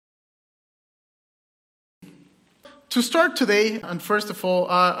To start today, and first of all,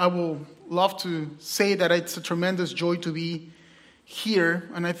 I will love to say that it's a tremendous joy to be here,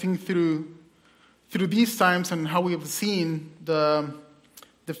 and I think through these times and how we have seen the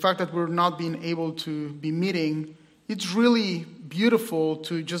fact that we're not being able to be meeting, it's really beautiful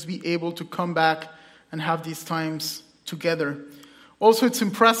to just be able to come back and have these times together. Also, it's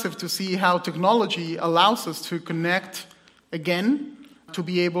impressive to see how technology allows us to connect again, to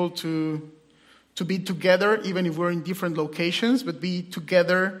be able to be together, even if we're in different locations, but be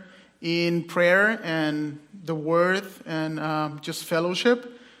together in prayer and the word and just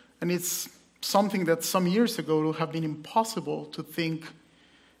fellowship. And it's something that some years ago would have been impossible to think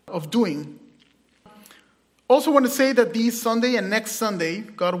of doing. Also want to say that this Sunday and next Sunday,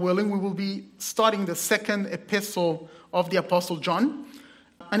 God willing, we will be studying the second epistle of the Apostle John.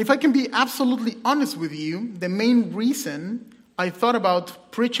 And if I can be absolutely honest with you, the main reason I thought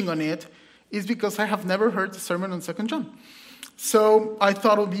about preaching on it is because I have never heard a sermon on 2 John. So I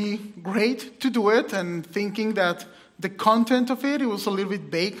thought it would be great to do it, and thinking that the content of it was a little bit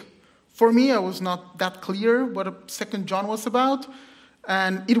vague for me. I was not that clear what 2 John was about.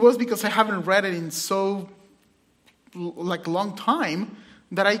 And it was because I haven't read it in so long time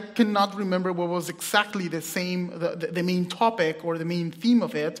that I cannot remember what was exactly the main topic or the main theme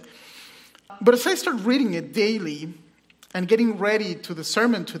of it. But as I started reading it daily and getting ready to the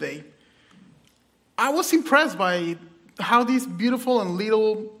sermon today, I was impressed by how this beautiful and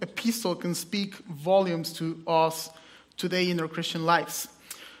little epistle can speak volumes to us today in our Christian lives.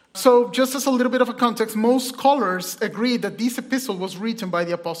 So just as a little bit of a context, most scholars agree that this epistle was written by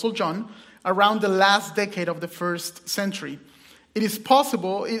the Apostle John around the last decade of the first century. It's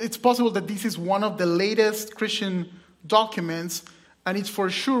possible that this is one of the latest Christian documents, and it's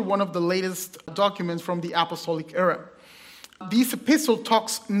for sure one of the latest documents from the apostolic era. This epistle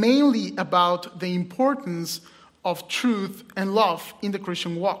talks mainly about the importance of truth and love in the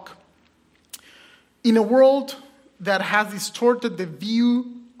Christian walk. In a world that has distorted the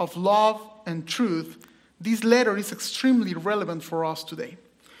view of love and truth, this letter is extremely relevant for us today.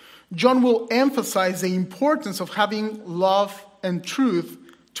 John will emphasize the importance of having love and truth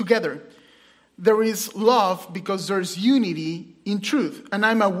together. There is love because there's unity in truth. And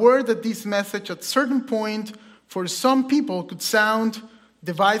I'm aware that this message at a certain point for some people could sound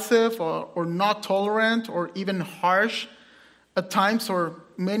divisive or not tolerant or even harsh at times, or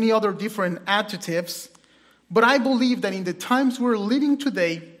many other different adjectives. But I believe that in the times we're living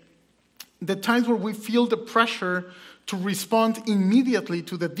today, the times where we feel the pressure to respond immediately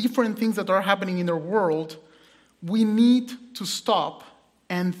to the different things that are happening in our world, we need to stop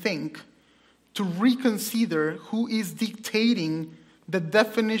and think, to reconsider who is dictating the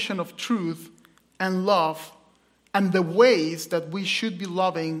definition of truth and love and the ways that we should be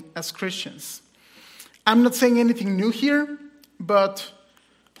loving as Christians. I'm not saying anything new here, but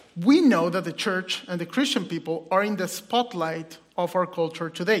we know that the church and the Christian people are in the spotlight of our culture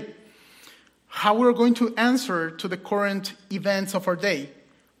today. How we're going to answer to the current events of our day?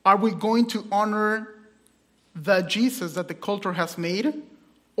 Are we going to honor the Jesus that the culture has made,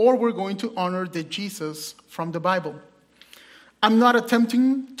 or we're going to honor the Jesus from the Bible? I'm not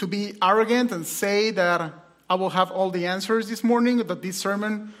attempting to be arrogant and say that I will have all the answers this morning, that this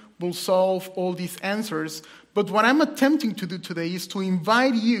sermon will solve all these answers. But what I'm attempting to do today is to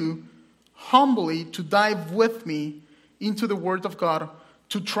invite you humbly to dive with me into the Word of God,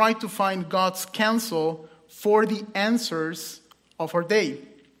 to try to find God's counsel for the answers of our day,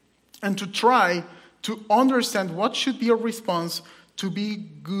 and to try to understand what should be our response to be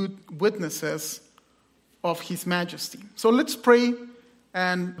good witnesses of His majesty. So let's pray,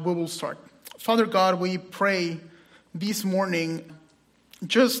 and we will start. Father God, we pray this morning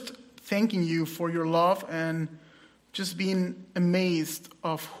just thanking you for your love and just being amazed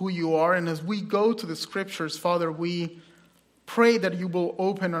of who you are. And as we go to the scriptures, Father, we pray that you will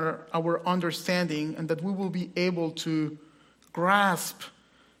open our understanding and that we will be able to grasp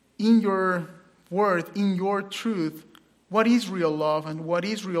in your word, in your truth, what is real love and what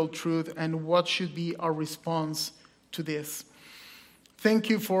is real truth and what should be our response to this.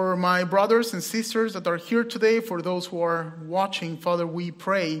 Thank you for my brothers and sisters that are here today, for those who are watching. Father, we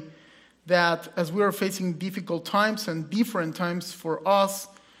pray that as we are facing difficult times and different times for us,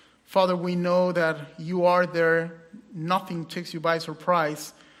 Father, we know that you are there. Nothing takes you by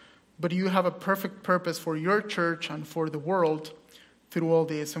surprise, but you have a perfect purpose for your church and for the world through all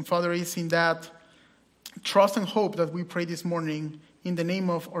this. And Father, it's in that trust and hope that we pray this morning in the name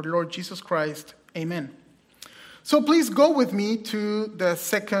of our Lord Jesus Christ. Amen. So please go with me to the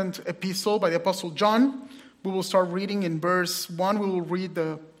second epistle by the Apostle John. We will start reading in verse 1. We will read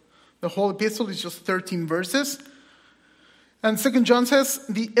the whole epistle. It's just 13 verses. And 2 John says,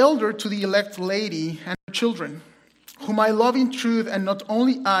 the elder to the elect lady and her children, whom I love in truth, and not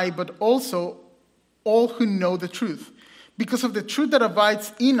only I, but also all who know the truth, because of the truth that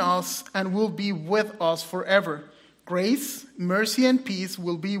abides in us and will be with us forever. Grace, mercy, and peace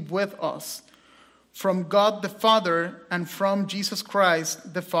will be with us from God the Father and from Jesus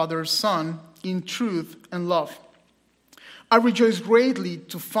Christ, the Father's Son, in truth and love. I rejoice greatly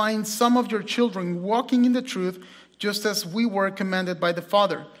to find some of your children walking in the truth, just as we were commanded by the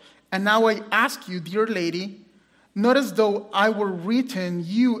Father. And now I ask you, dear lady, not as though I were written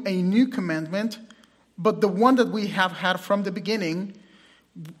you a new commandment, but the one that we have had from the beginning,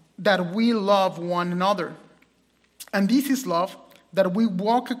 that we love one another. And this is love, that we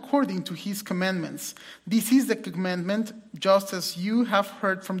walk according to his commandments. This is the commandment, just as you have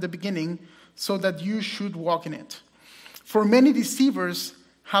heard from the beginning, so that you should walk in it. For many deceivers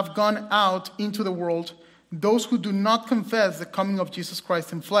have gone out into the world, those who do not confess the coming of Jesus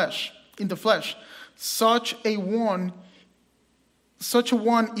Christ in the flesh. Such a one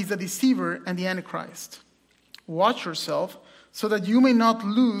is a deceiver and the Antichrist. Watch yourself, so that you may not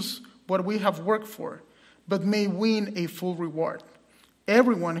lose what we have worked for, but may win a full reward.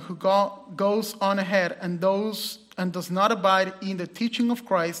 Everyone who goes on ahead and does not abide in the teaching of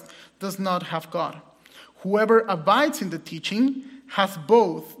Christ does not have God. Whoever abides in the teaching has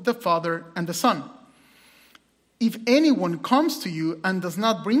both the Father and the Son. If anyone comes to you and does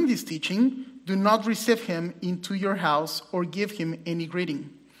not bring this teaching, do not receive him into your house or give him any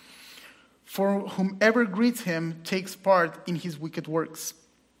greeting. For whomever greets him takes part in his wicked works.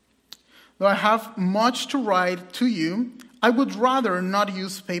 Though I have much to write to you, I would rather not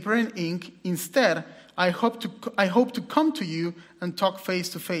use paper and ink. Instead, I hope to come to you and talk face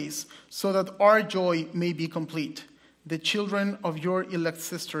to face, so that our joy may be complete. The children of your elect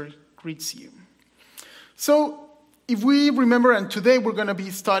sister greets you. So, if we remember, and today we're going to be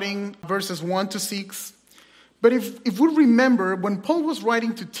studying verses 1 to 6, but if we remember, when Paul was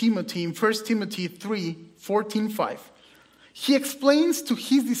writing to Timothy in 1 Timothy 3:14-5, he explains to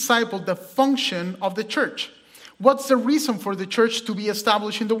his disciple the function of the church. What's the reason for the church to be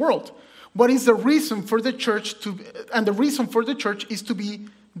established in the world? What is the reason for the church and the reason for the church is to be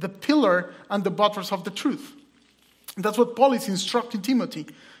the pillar and the buttress of the truth. That's what Paul is instructing Timothy.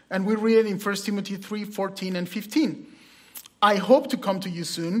 And we read it in 1 Timothy 3:14 and 15. I hope to come to you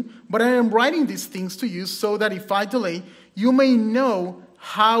soon, but I am writing these things to you so that if I delay, you may know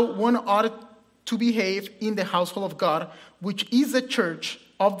how one ought to behave in the household of God, which is the church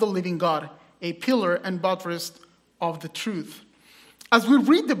of the living God, a pillar and buttress of the truth. As we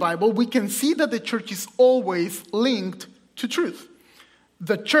read the Bible, we can see that the church is always linked to truth.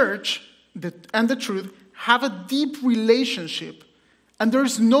 The church and the truth have a deep relationship, and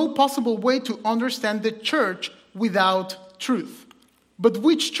there's no possible way to understand the church without truth. But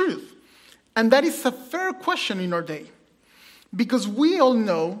which truth? And that is a fair question in our day. Because we all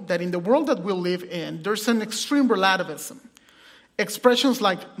know that in the world that we live in, there's an extreme relativism. Expressions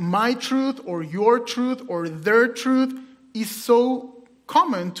like my truth or your truth or their truth is so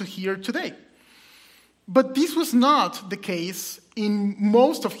common to hear today. But this was not the case in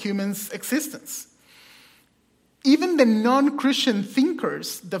most of humans' existence. Even the non-Christian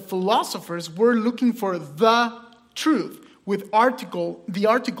thinkers, the philosophers, were looking for the truth with the article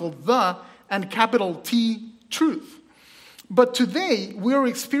the and capital T, truth. But today, we are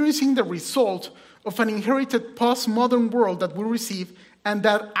experiencing the result of an inherited postmodern world that we receive and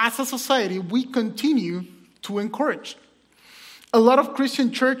that as a society we continue to encourage. A lot of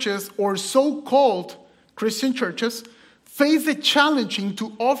Christian churches, or so-called Christian churches, face the challenging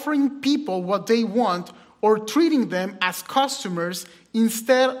to offering people what they want or treating them as customers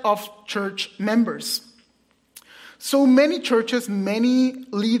instead of church members. So many churches, many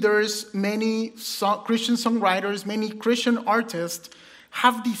leaders, many Christian songwriters, many Christian artists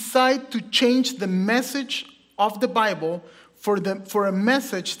have decided to change the message of the Bible for a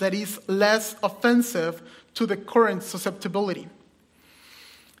message that is less offensive to the current susceptibility.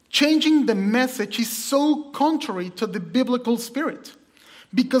 Changing the message is so contrary to the biblical spirit,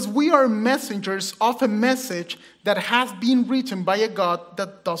 because we are messengers of a message that has been written by a God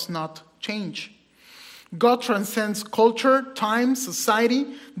that does not change. God transcends culture, time,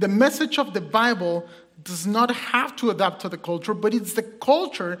 society. The message of the Bible does not have to adapt to the culture, but it's the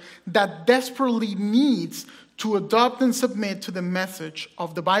culture that desperately needs to adopt and submit to the message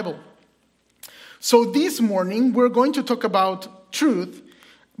of the Bible. So this morning, we're going to talk about truth,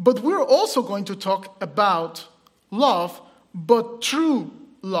 but we're also going to talk about love, but true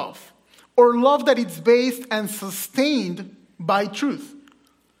love, or love that is based and sustained by truth.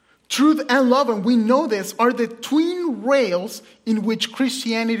 Truth and love, and we know this, are the twin rails in which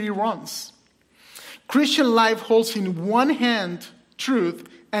Christianity runs. Christian life holds in one hand truth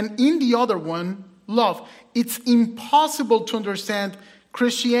and in the other one love. It's impossible to understand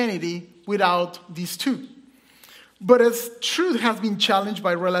Christianity without these two. But as truth has been challenged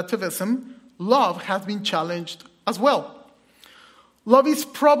by relativism, love has been challenged as well. Love is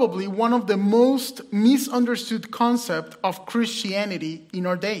probably one of the most misunderstood concepts of Christianity in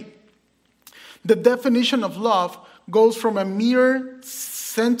our day. The definition of love goes from a mere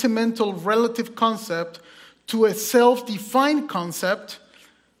sentimental relative concept to a self-defined concept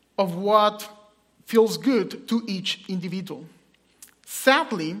of what feels good to each individual.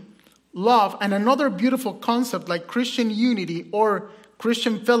 Sadly, love and another beautiful concept like Christian unity or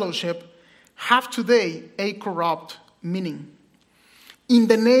Christian fellowship have today a corrupt meaning. In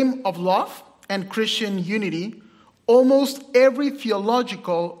the name of love and Christian unity, almost every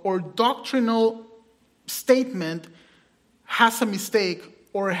theological or doctrinal statement has a mistake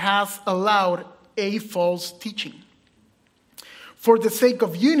or has allowed a false teaching. For the sake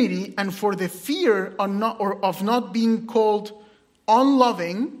of unity and for the fear of not being called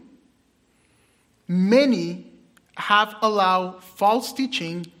unloving, many have allowed false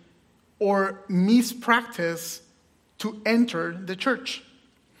teaching or mispractice to enter the church.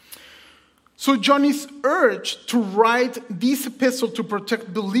 So John is urged to write this epistle to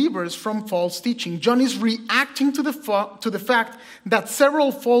protect believers from false teaching. John is reacting to the fact that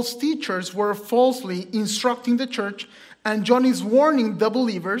several false teachers were falsely instructing the church, and John is warning the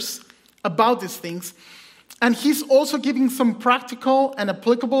believers about these things. And he's also giving some practical and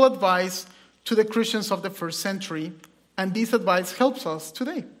applicable advice to the Christians of the first century, and this advice helps us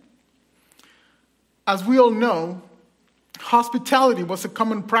today. As we all know, hospitality was a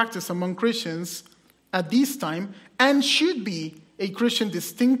common practice among Christians at this time and should be a Christian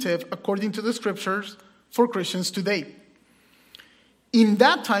distinctive according to the scriptures for Christians today. In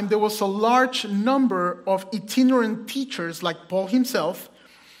that time, there was a large number of itinerant teachers like Paul himself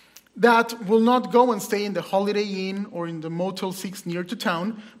that will not go and stay in the Holiday Inn or in the Motel 6 near to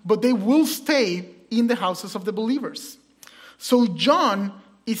town, but they will stay in the houses of the believers. So John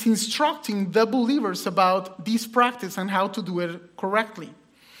is instructing the believers about this practice and how to do it correctly.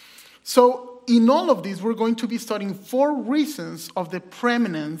 So in all of this, we're going to be studying 4 reasons of the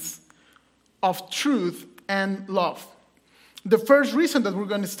preeminence of truth and love. The first reason that we're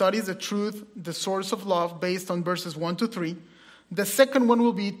going to study is the truth, the source of love, based on verses 1 to 3. The second one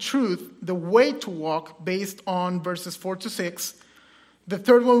will be truth, the way to walk, based on verses 4 to 6. The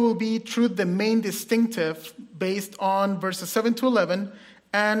third one will be truth, the main distinctive, based on verses 7 to 11.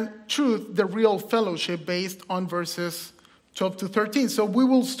 And truth, the real fellowship, based on verses 12 to 13. So we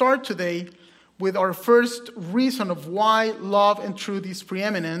will start today with our first reason of why love and truth is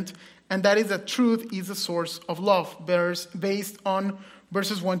preeminent, and that is that truth is the source of love, based on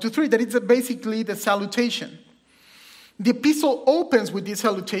verses 1 to 3. That is basically the salutation. The epistle opens with this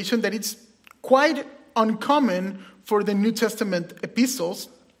salutation that it's quite uncommon for the New Testament epistles,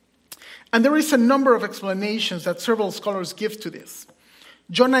 and there is a number of explanations that several scholars give to this.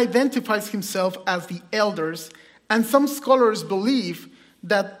 John identifies himself as the elders, and some scholars believe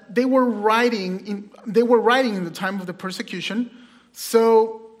that they were writing in the time of the persecution,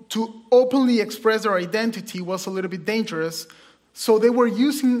 so to openly express their identity was a little bit dangerous. So they were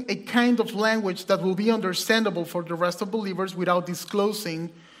using a kind of language that will be understandable for the rest of believers without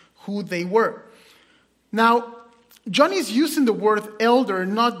disclosing who they were. Now, John is using the word elder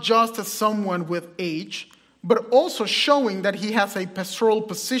not just as someone with age, but also showing that he has a pastoral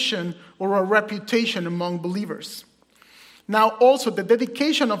position or a reputation among believers. Now, also, the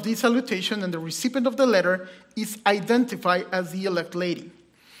dedication of this salutation and the recipient of the letter is identified as the elect lady.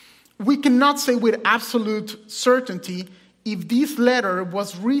 We cannot say with absolute certainty if this letter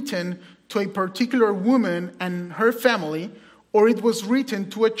was written to a particular woman and her family, or it was written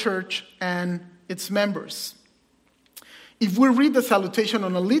to a church and its members. If we read the salutation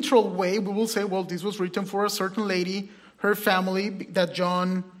on a literal way, we will say, well, this was written for a certain lady, her family that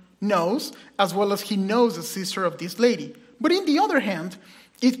John knows, as well as he knows the sister of this lady. But in the other hand,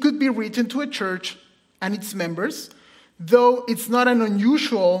 it could be written to a church and its members, though it's not an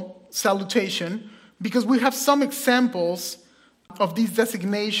unusual salutation, because we have some examples of these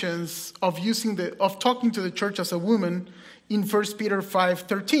designations of talking to the church as a woman in 1 Peter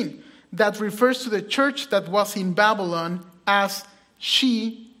 5:13. That refers to the church that was in Babylon as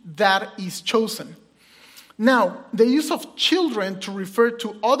she that is chosen. Now, the use of children to refer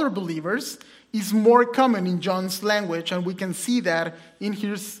to other believers is more common in John's language, and we can see that in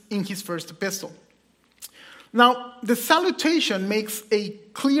his first epistle. Now, the salutation makes a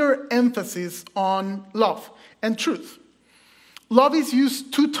clear emphasis on love and truth. Love is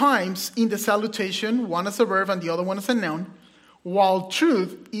used 2 times in the salutation, one as a verb and the other one as a noun, while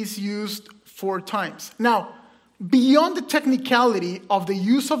truth is used 4 times. Now, beyond the technicality of the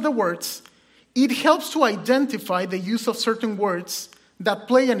use of the words, it helps to identify the use of certain words that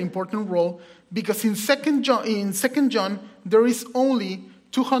play an important role, because in 2 John, there is only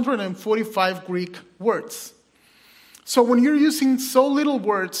 245 Greek words. So when you're using so little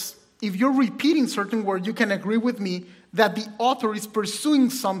words, if you're repeating certain words, you can agree with me that the author is pursuing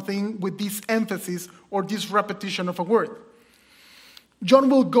something with this emphasis or this repetition of a word. John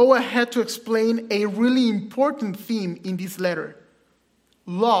will go ahead to explain a really important theme in this letter.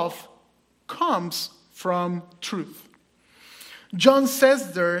 Love comes from truth. John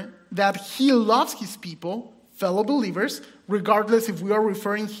says there that he loves his people, fellow believers, regardless if we are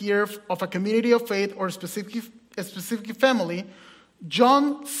referring here of a community of faith or a specific family.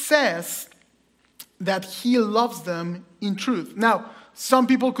 John says that he loves them in truth. Now, some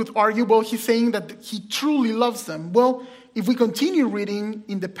people could argue, well, he's saying that he truly loves them. Well, if we continue reading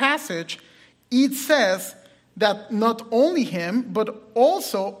in the passage, it says that not only him, but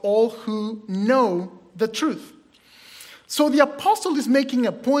also all who know the truth. So the apostle is making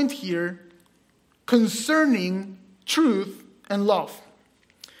a point here concerning truth and love.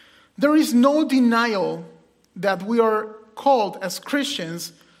 There is no denial that we are called as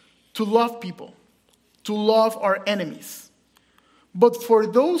Christians to love people, to love our enemies. But for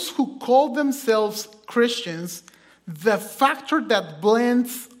those who call themselves Christians, the factor that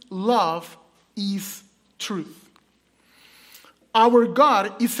blends love is truth. Our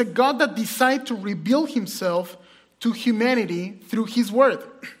God is a God that decided to reveal himself to humanity through his word.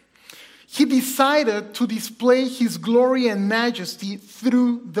 He decided to display his glory and majesty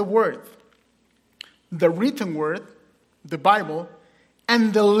through the word. The written word, the Bible,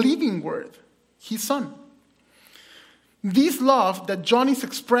 and the living word, his son. This love that John is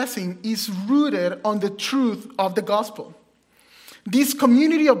expressing is rooted on the truth of the gospel. This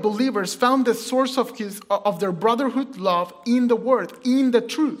community of believers found the source of their brotherhood love in the word, in the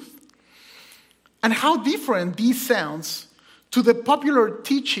truth. And how different this sounds to the popular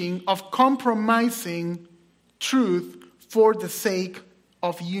teaching of compromising truth for the sake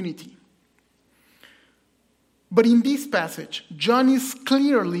of unity. But in this passage, John is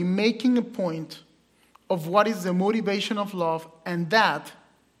clearly making a point of what is the motivation of love, and that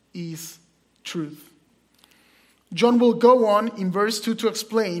is truth. John will go on in verse 2 to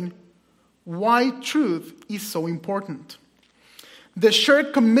explain why truth is so important. The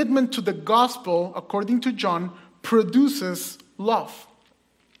shared commitment to the gospel, according to John, produces love.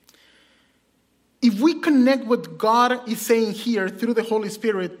 If we connect what God is saying here through the Holy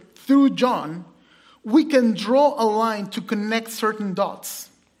Spirit, through John, we can draw a line to connect certain dots.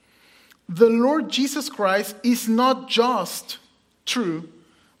 The Lord Jesus Christ is not just true,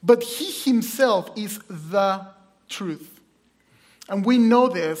 but he himself is the truth. And we know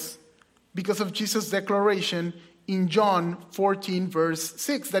this because of Jesus' declaration in John 14, verse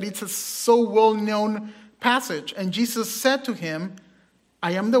 6, that it's a so well-known passage. And Jesus said to him,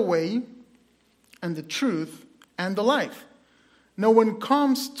 I am the way and the truth and the life. No one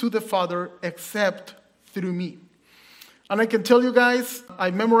comes to the Father except through me. And I can tell you guys,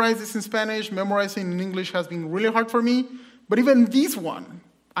 I memorized this in Spanish. Memorizing in English has been really hard for me. But even this one,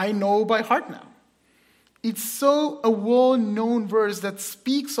 I know by heart now. It's so a well-known verse that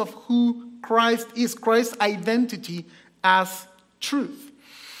speaks of who Christ is, Christ's identity as truth.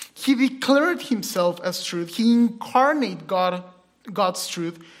 He declared himself as truth. He incarnated God's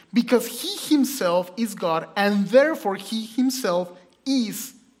truth because he himself is God, and therefore he himself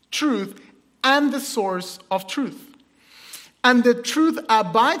is truth and the source of truth. And the truth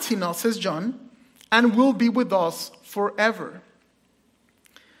abides in us, says John, and will be with us forever.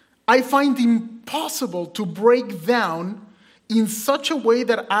 I find it impossible to break down in such a way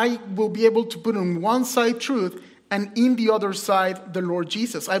that I will be able to put on one side truth and in the other side the Lord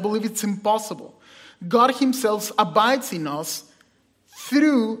Jesus. I believe it's impossible. God himself abides in us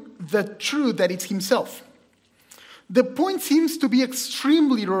through the truth that is himself. The point seems to be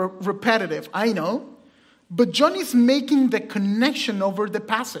extremely repetitive, I know, but John is making the connection over the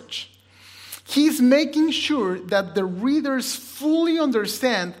passage. He's making sure that the readers fully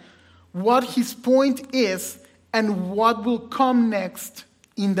understand what his point is and what will come next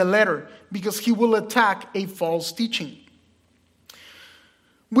in the letter, because he will attack a false teaching.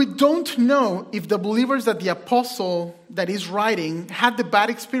 We don't know if the believers that the apostle that is writing had the bad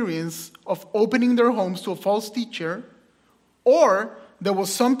experience of opening their homes to a false teacher, or there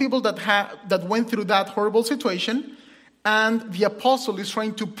was some people that went through that horrible situation, and the apostle is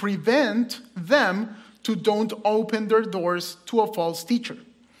trying to prevent them to don't open their doors to a false teacher.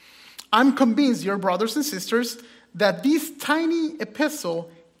 I'm convinced, dear brothers and sisters, that this tiny epistle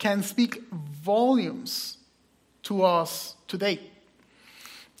can speak volumes to us today.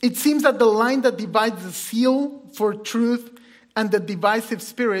 It seems that the line that divides the zeal for truth and the divisive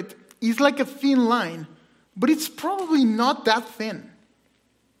spirit is like a thin line, but it's probably not that thin.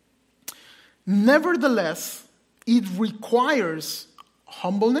 Nevertheless, it requires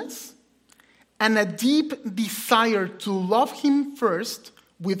humbleness and a deep desire to love Him first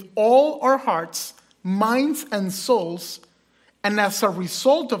with all our hearts, minds, and souls, and as a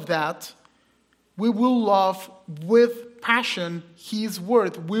result of that, we will love with passion His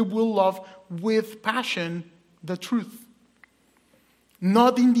word. We will love with passion the truth.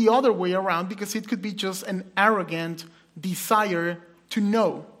 Not in the other way around, because it could be just an arrogant desire to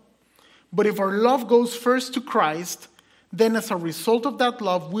know. But if our love goes first to Christ, then as a result of that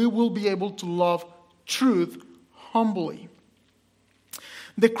love, we will be able to love truth humbly.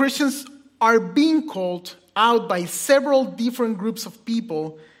 The Christians are being called out by several different groups of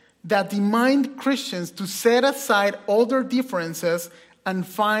people that demand Christians to set aside all their differences and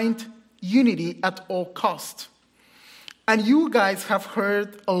find unity at all cost. And you guys have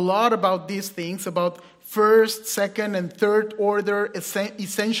heard a lot about these things, about first, second, and third order,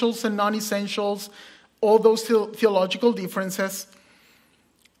 essentials and non-essentials, all those theological differences.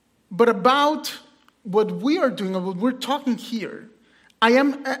 But about what we are doing, and what we're talking here,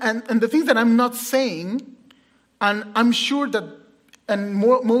 and the things that I'm not saying, and I'm sure that, and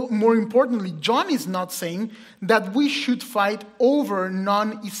more importantly, John is not saying that we should fight over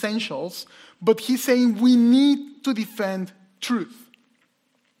non-essentials, but he's saying we need to defend truth.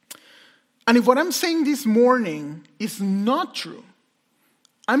 And if what I'm saying this morning is not true,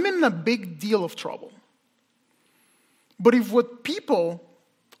 I'm in a big deal of trouble. But if what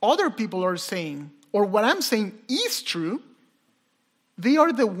other people are saying, or what I'm saying is true, they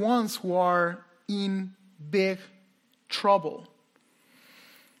are the ones who are in big trouble.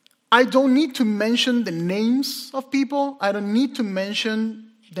 I don't need to mention the names of people. I don't need to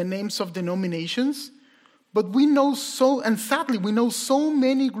mention the names of denominations. But we know sadly, we know so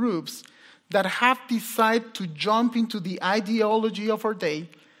many groups that have decided to jump into the ideology of our day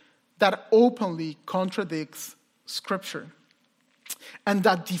that openly contradicts Scripture and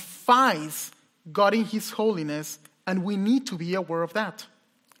that defies God in His holiness, and we need to be aware of that.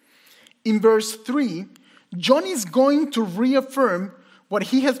 In verse 3, John is going to reaffirm what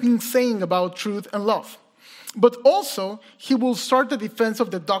he has been saying about truth and love, but also he will start the defense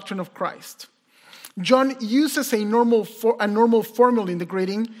of the doctrine of Christ. John uses a normal formula in the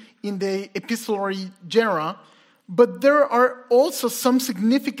greeting in the epistolary genre, but there are also some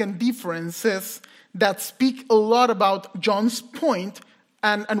significant differences that speak a lot about John's point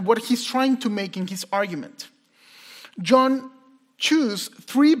and what he's trying to make in his argument. John chooses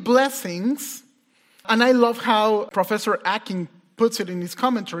 3 blessings, and I love how Professor Akin puts it in his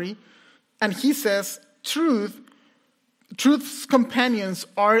commentary, and he says, Truth's companions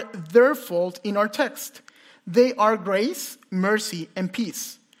are their fault in our text. They are grace, mercy, and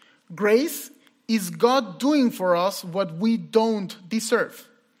peace. Grace is God doing for us what we don't deserve.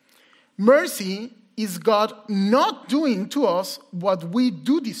 Mercy is God not doing to us what we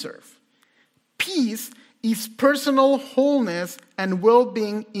do deserve. Peace is personal wholeness and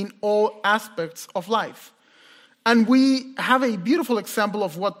well-being in all aspects of life. And we have a beautiful example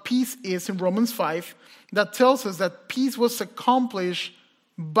of what peace is in Romans 5 that tells us that peace was accomplished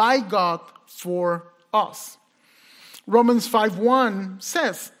by God for us. Romans 5:1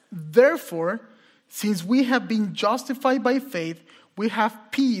 says, Therefore, since we have been justified by faith, we have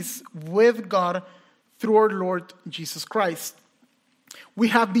peace with God through our Lord Jesus Christ. We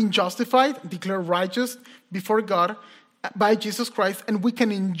have been justified, declared righteous before God by Jesus Christ, and we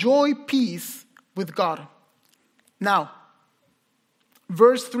can enjoy peace with God. Now,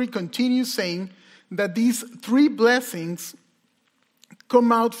 verse 3 continues saying that these 3 blessings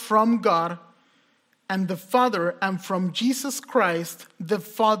come out from God and the Father and from Jesus Christ, the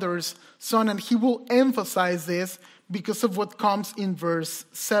Father's Son. And he will emphasize this because of what comes in verse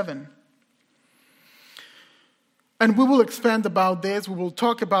 7. And we will expand about this. We will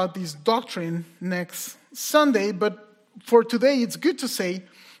talk about this doctrine next Sunday. But for today, it's good to say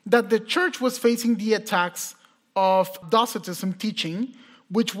that the church was facing the attacks of Docetism teaching,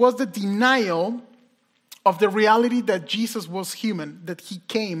 which was the denial of the reality that Jesus was human, that he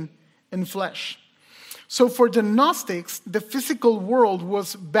came in flesh. So for the Gnostics, the physical world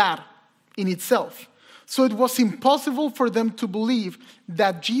was bad in itself. So it was impossible for them to believe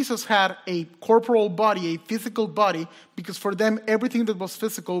that Jesus had a corporal body, a physical body, because for them everything that was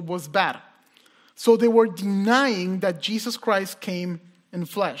physical was bad. So they were denying that Jesus Christ came in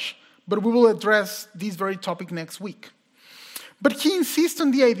flesh. But we will address this very topic next week. But he insists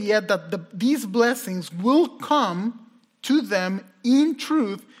on the idea that these blessings will come to them in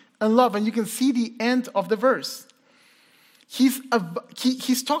truth and love. And you can see the end of the verse.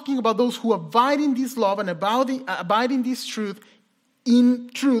 He's talking about those who abide in this love and abide in this truth in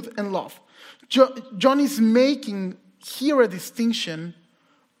truth and love. John is making here a distinction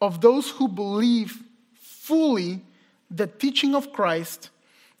of those who believe fully the teaching of Christ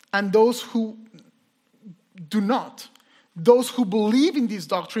and those who do not. Those who believe in these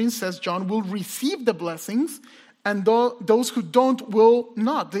doctrines, says John, will receive the blessings, and those who don't will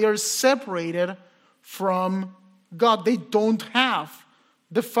not. They are separated from God. They don't have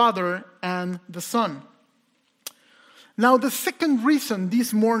the Father and the Son. Now, the second reason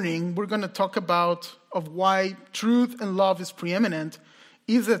this morning we're going to talk about of why truth and love is preeminent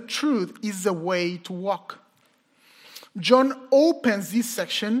is that truth is the way to walk. John opens this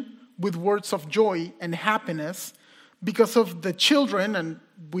section with words of joy and happiness because of the children, and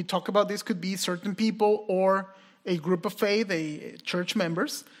we talk about this could be certain people or a group of faith, church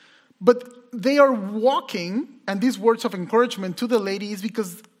members, but they are walking, and these words of encouragement to the lady is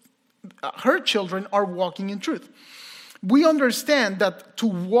because her children are walking in truth. We understand that to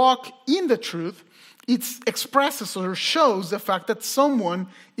walk in the truth, it expresses or shows the fact that someone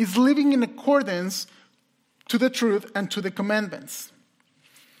is living in accordance to the truth and to the commandments.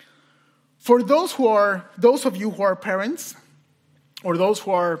 For those of you who are parents, or those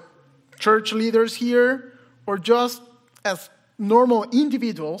who are church leaders here, or just as normal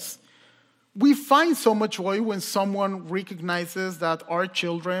individuals, we find so much joy when someone recognizes that our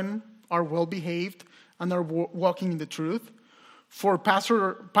children are well-behaved and are walking in the truth. For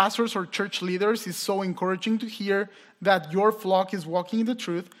pastors or church leaders, it's so encouraging to hear that your flock is walking in the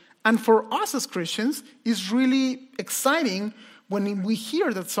truth. And for us as Christians, it's really exciting when we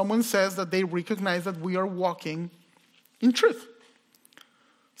hear that someone says that they recognize that we are walking in truth.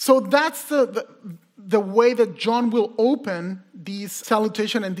 So that's the way that John will open this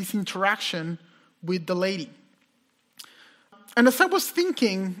salutation and this interaction with the lady. And as I was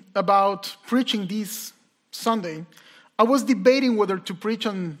thinking about preaching this Sunday, I was debating whether to preach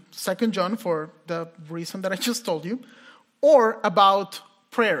on 2 John for the reason that I just told you, or about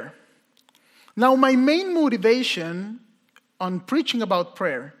prayer. Now, my main motivation on preaching about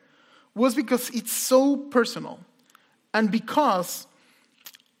prayer was because it's so personal, and because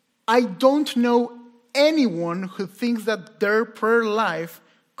I don't know anyone who thinks that their prayer life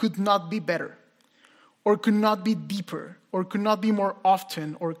could not be better, or could not be deeper, or could not be more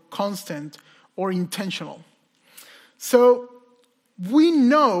often, or constant, or intentional. So we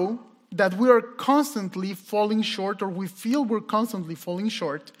know that we are constantly falling short, or we feel we're constantly falling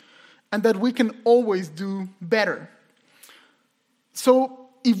short, and that we can always do better. So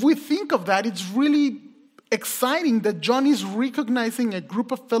if we think of that, it's really exciting that John is recognizing a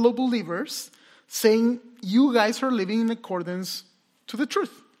group of fellow believers saying, you guys are living in accordance to the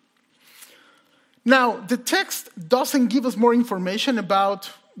truth. Now, the text doesn't give us more information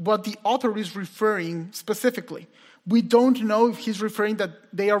about what the author is referring specifically. We don't know if he's referring that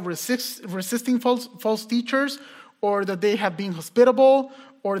they are resisting false teachers, or that they have been hospitable,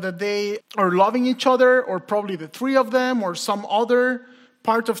 or that they are loving each other, or probably the three of them, or some other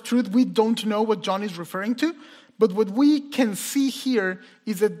part of truth. We don't know what John is referring to. But what we can see here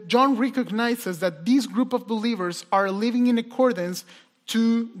is that John recognizes that this group of believers are living in accordance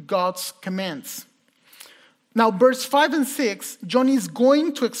to God's commands. Now, verse 5 and 6, John is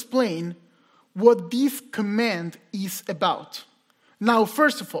going to explain what this command is about. Now,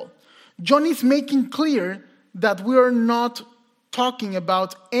 first of all, John is making clear that we are not talking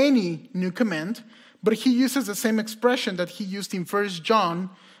about any new command, but he uses the same expression that he used in 1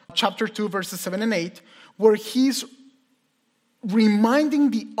 John chapter 2, verses 7 and 8, where he's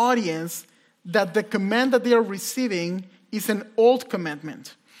reminding the audience that the command that they are receiving is an old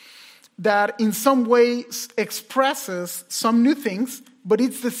commandment that in some way expresses some new things, but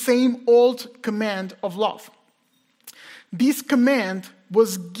it's the same old command of love. This command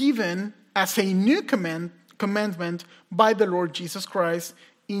was given as a new commandment by the Lord Jesus Christ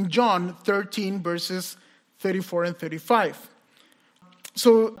in John 13, verses 34 and 35.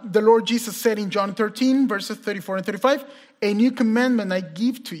 So the Lord Jesus said in John 13, verses 34 and 35, a new commandment I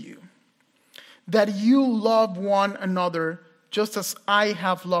give to you, that you love one another just as I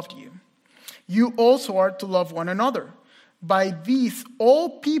have loved you. You also are to love one another. By this,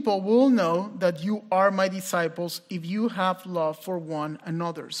 all people will know that you are my disciples if you have love for one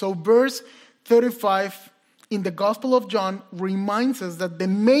another. So verse 35 in the Gospel of John reminds us that the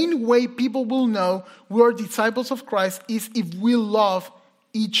main way people will know we are disciples of Christ is if we love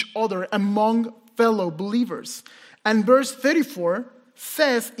each other among fellow believers. And verse 34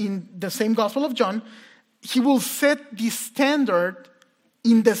 says in the same Gospel of John, he will set the standard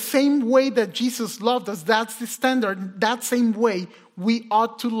in the same way that Jesus loved us. That's the standard. That same way we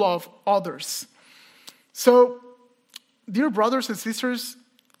ought to love others. So, dear brothers and sisters,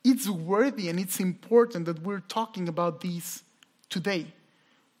 it's worthy and it's important that we're talking about these today,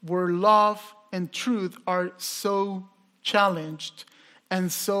 where love and truth are so challenged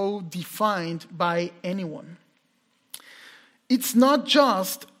and so defined by anyone. It's not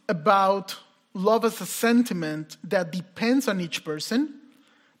just about love as a sentiment that depends on each person,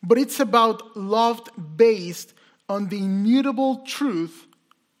 but it's about love based on the immutable truth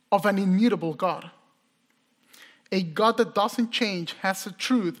of an immutable God. A God that doesn't change has a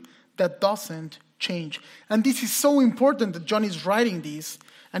truth that doesn't change. And this is so important that John is writing this,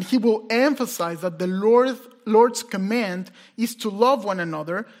 and he will emphasize that the Lord's command is to love one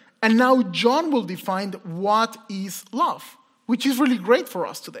another, and now John will define what is love, which is really great for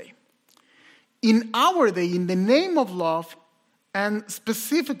us today. In our day, in the name of love, and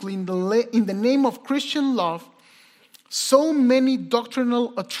specifically in the name of Christian love, so many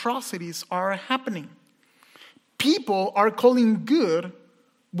doctrinal atrocities are happening. People are calling good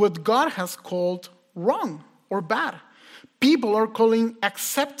what God has called wrong or bad. People are calling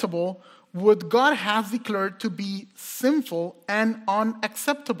acceptable what God has declared to be sinful and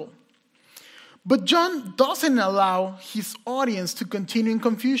unacceptable. But John doesn't allow his audience to continue in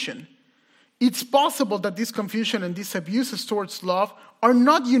confusion. It's possible that this confusion and these abuses towards love are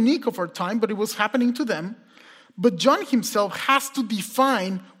not unique of our time, but it was happening to them. But John himself has to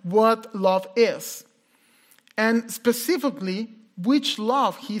define what love is, and specifically which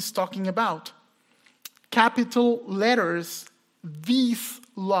love he's talking about. Capital letters, this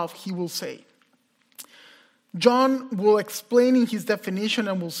love, he will say. John will explain in his definition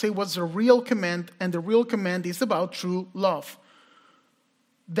and will say what's the real command, and the real command is about true love.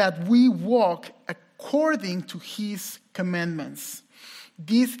 That we walk according to his commandments.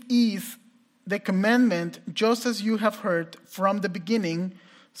 This is the commandment, just as you have heard from the beginning,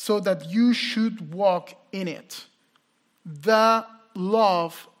 so that you should walk in it. The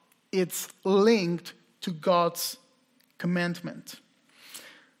love, it's linked to God's commandment.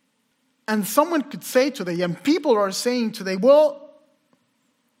 And someone could say today, and people are saying today, well,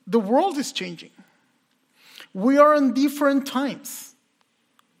 the world is changing. We are in different times.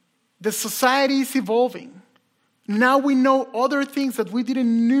 The society is evolving. Now we know other things that we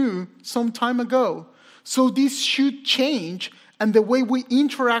didn't know some time ago. So this should change, and the way we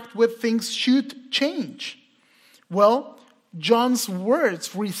interact with things should change. Well, John's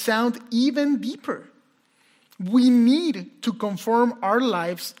words resound even deeper. We need to conform our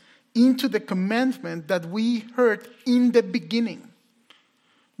lives into the commandment that we heard in the beginning.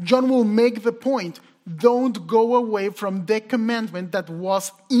 John will make the point, don't go away from the commandment that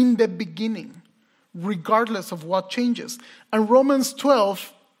was in the beginning, regardless of what changes. And Romans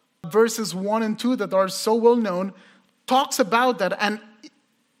 12, verses 1 and 2 that are so well known, talks about that and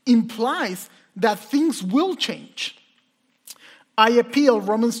implies that things will change. I appeal,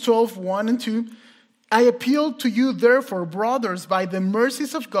 Romans 12, 1 and 2, I appeal to you, therefore, brothers, by the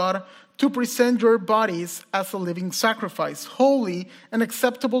mercies of God, to present your bodies as a living sacrifice, holy and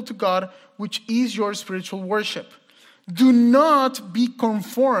acceptable to God, which is your spiritual worship. Do not be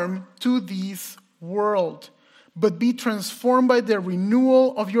conformed to this world, but be transformed by the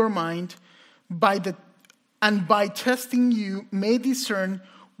renewal of your mind, and by testing you may discern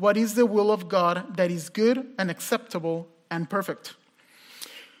what is the will of God that is good and acceptable and perfect.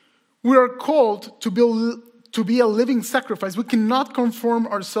 We are called to be a living sacrifice. We cannot conform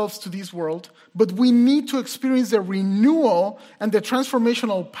ourselves to this world, but we need to experience the renewal and the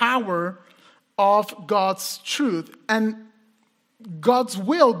transformational power of God's truth. And God's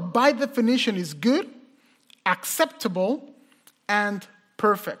will, by definition, is good, acceptable, and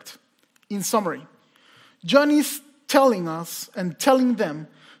perfect. In summary, John is telling us and telling them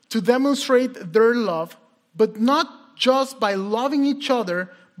to demonstrate their love, but not just by loving each other,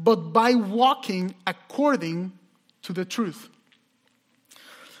 but by walking according to the truth.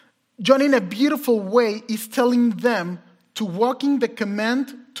 John, in a beautiful way, is telling them to walk in the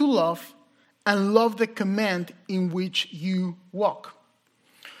command to love and love the command in which you walk.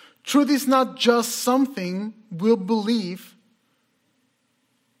 Truth is not just something we'll believe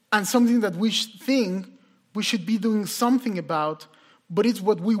and something that we think we should be doing something about, but it's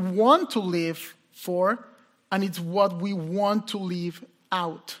what we want to live for, and it's what we want to live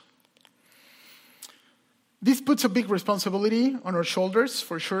out. This puts a big responsibility on our shoulders,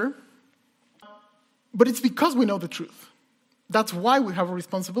 for sure. But it's because we know the truth. That's why we have a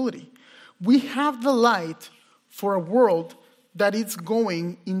responsibility. We have the light for a world that is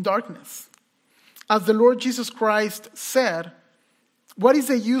going in darkness. As the Lord Jesus Christ said, what is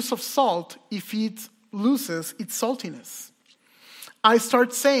the use of salt if it loses its saltiness? I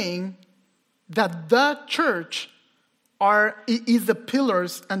start saying that the church is the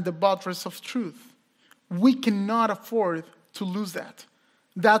pillars and the buttress of truth. We cannot afford to lose that.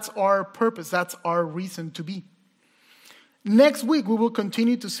 That's our purpose. That's our reason to be. Next week, we will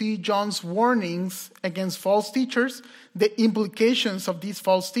continue to see John's warnings against false teachers, the implications of these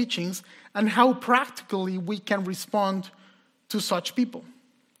false teachings, and how practically we can respond to such people.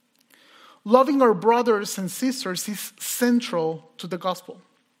 Loving our brothers and sisters is central to the gospel.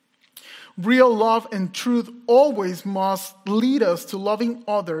 Real love and truth always must lead us to loving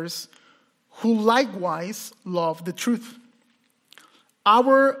others who likewise love the truth.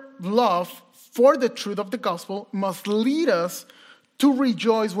 Our love for the truth of the gospel must lead us to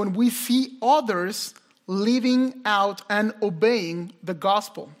rejoice when we see others living out and obeying the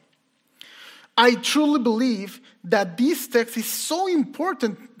gospel. I truly believe that this text is so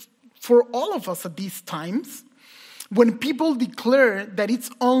important for all of us at these times, when people declare that it's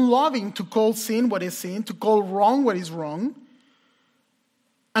unloving to call sin what is sin, to call wrong what is wrong.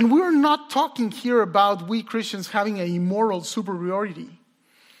 And we're not talking here about we Christians having a moral superiority,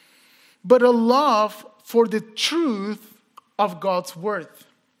 but a love for the truth of God's word.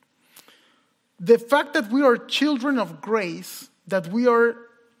 The fact that we are children of grace, that we are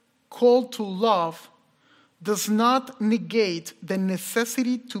called to love, does not negate the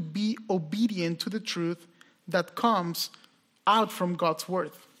necessity to be obedient to the truth that comes out from God's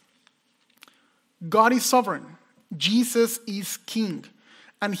word. God is sovereign. Jesus is king.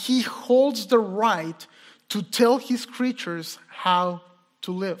 And he holds the right to tell his creatures how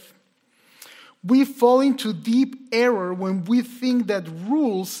to live. We fall into deep error when we think that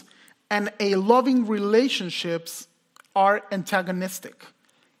rules and a loving relationships are antagonistic.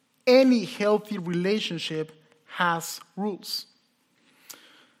 Any healthy relationship has rules.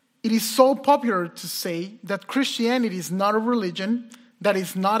 It is so popular to say that Christianity is not a religion, that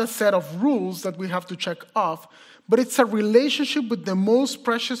is not a set of rules that we have to check off, but it's a relationship with the most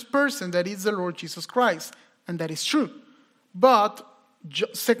precious person, that is the Lord Jesus Christ. And that is true. But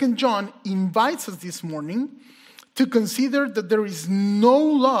 2 John invites us this morning to consider that there is no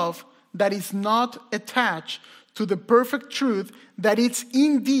love that is not attached to the perfect truth that it's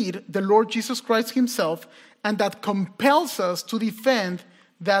indeed the Lord Jesus Christ himself, and that compels us to defend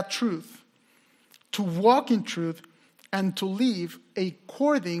that truth, to walk in truth, and to live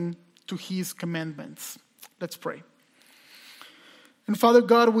according to his commandments. Let's pray. And Father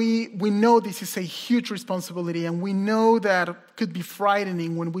God, we know this is a huge responsibility, and we know that it could be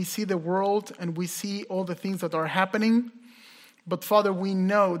frightening when we see the world and we see all the things that are happening. But Father, we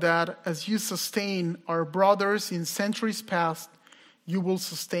know that as you sustain our brothers in centuries past, you will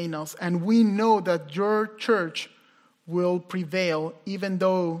sustain us. And we know that your church will prevail even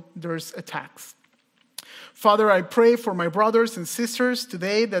though there's attacks. Father, I pray for my brothers and sisters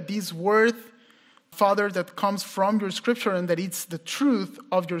today that this word, Father, that comes from your scripture and that it's the truth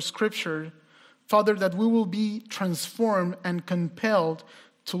of your scripture, Father, that we will be transformed and compelled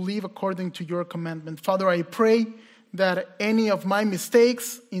to live according to your commandment. Father, I pray that any of my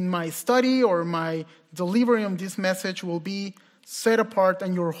mistakes in my study or my delivery of this message will be set apart,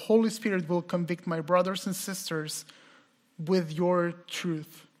 and your Holy Spirit will convict my brothers and sisters with your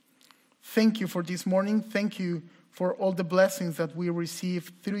truth. Thank you for this morning. Thank you for all the blessings that we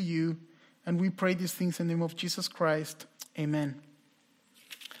receive through you. And we pray these things in the name of Jesus Christ. Amen.